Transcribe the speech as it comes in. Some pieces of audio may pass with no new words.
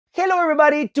Hello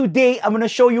everybody, today I'm gonna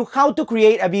show you how to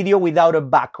create a video without a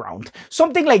background.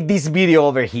 Something like this video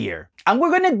over here. And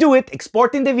we're gonna do it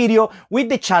exporting the video with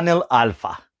the channel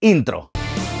Alpha. Intro.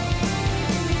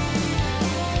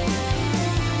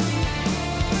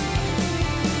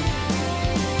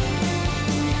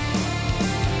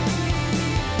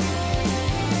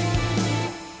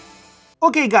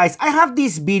 Okay guys, I have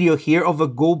this video here of a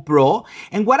GoPro,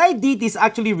 and what I did is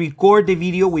actually record the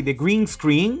video with the green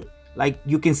screen, like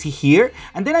you can see here,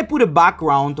 and then I put a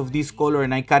background of this color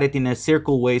and I cut it in a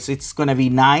circle way so it's gonna be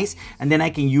nice, and then I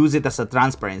can use it as a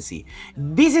transparency.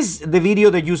 This is the video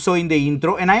that you saw in the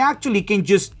intro, and I actually can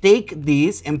just take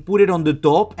this and put it on the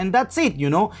top, and that's it, you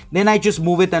know. Then I just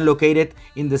move it and locate it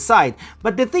in the side.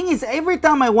 But the thing is, every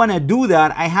time I want to do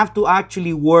that, I have to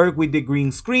actually work with the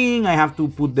green screen, I have to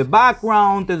put the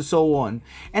background and so on,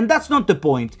 and that's not the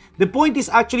point. The point is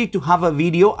actually to have a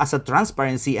video as a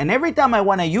transparency, and every time I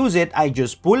want to use it, I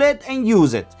just pull it and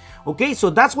use it. Okay, so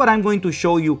that's what I'm going to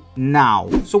show you now.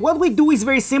 So what we do is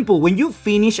very simple. When you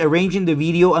finish arranging the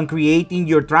video and creating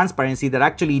your transparency, that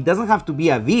actually it doesn't have to be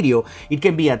a video, it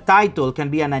can be a title, can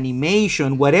be an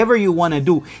animation, whatever you want to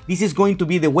do, this is going to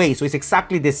be the way. So it's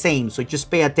exactly the same, so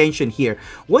just pay attention here.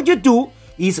 What you do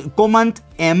is Command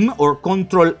M or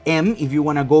Control M if you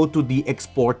want to go to the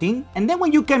exporting, and then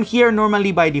when you come here,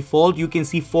 normally by default you can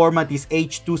see format is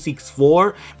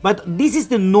H.264, but this is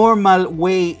the normal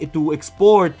way to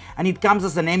export and it comes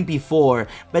as an MP4,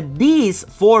 but this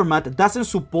format doesn't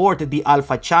support the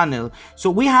alpha channel,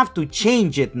 so we have to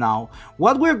change it now.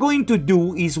 What we're going to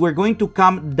do is we're going to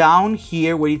come down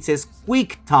here where it says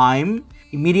QuickTime.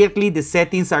 Immediately the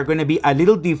settings are going to be a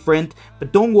little different,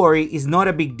 but don't worry, it's not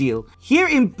a big deal. Here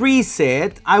in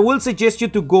preset, I will suggest you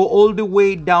to go all the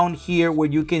way down here where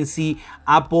you can see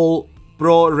Apple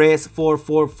ProRes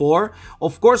 444.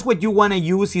 Of course, what you want to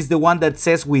use is the one that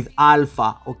says with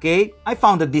alpha, okay? I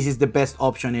found that this is the best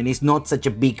option and it's not such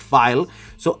a big file.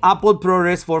 So Apple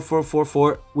ProRes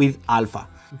 4444 with alpha.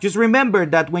 Just remember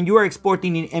that when you are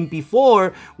exporting in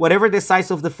MP4, whatever the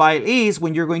size of the file is,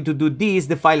 when you're going to do this,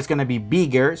 the file is going to be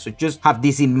bigger. So just have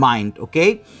this in mind,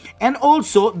 okay? And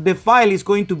also, the file is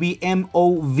going to be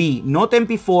MOV, not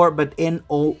MP4, but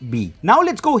NOV. Now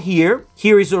let's go here.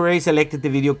 Here is already selected the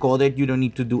video codec. You don't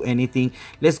need to do anything.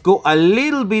 Let's go a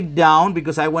little bit down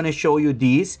because I want to show you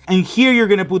this. And here you're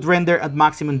going to put render at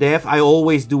maximum def. I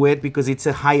always do it because it's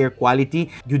a higher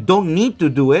quality. You don't need to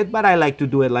do it, but I like to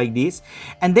do it like this.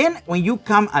 And then when you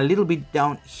come a little bit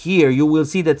down here, you will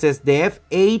see that says def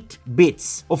 8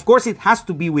 bits. Of course, it has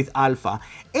to be with alpha.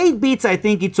 8 bits, I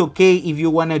think it's okay if you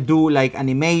want to do like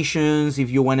animations, if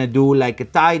you want to do like a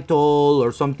title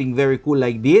or something very cool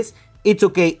like this. It's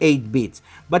okay, 8 bits.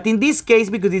 But in this case,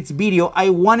 because it's video, I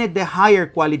wanted the higher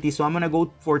quality, so I'm gonna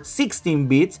go for 16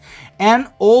 bits. And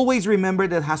always remember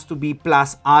that has to be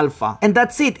plus alpha. And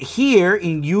that's it. Here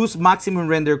in use maximum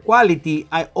render quality,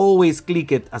 I always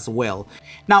click it as well.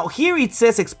 Now here it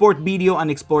says export video and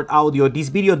export audio. This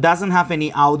video doesn't have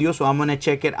any audio, so I'm gonna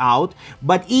check it out.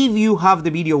 But if you have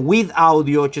the video with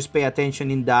audio, just pay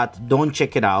attention in that. Don't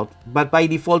check it out. But by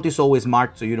default, it's always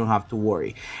marked, so you don't have to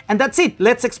worry. And that's it.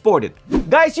 Let's export it.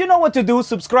 Guys, you know what to do.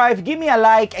 Subscribe, give me a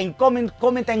like, and comment.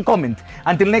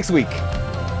 Until next week.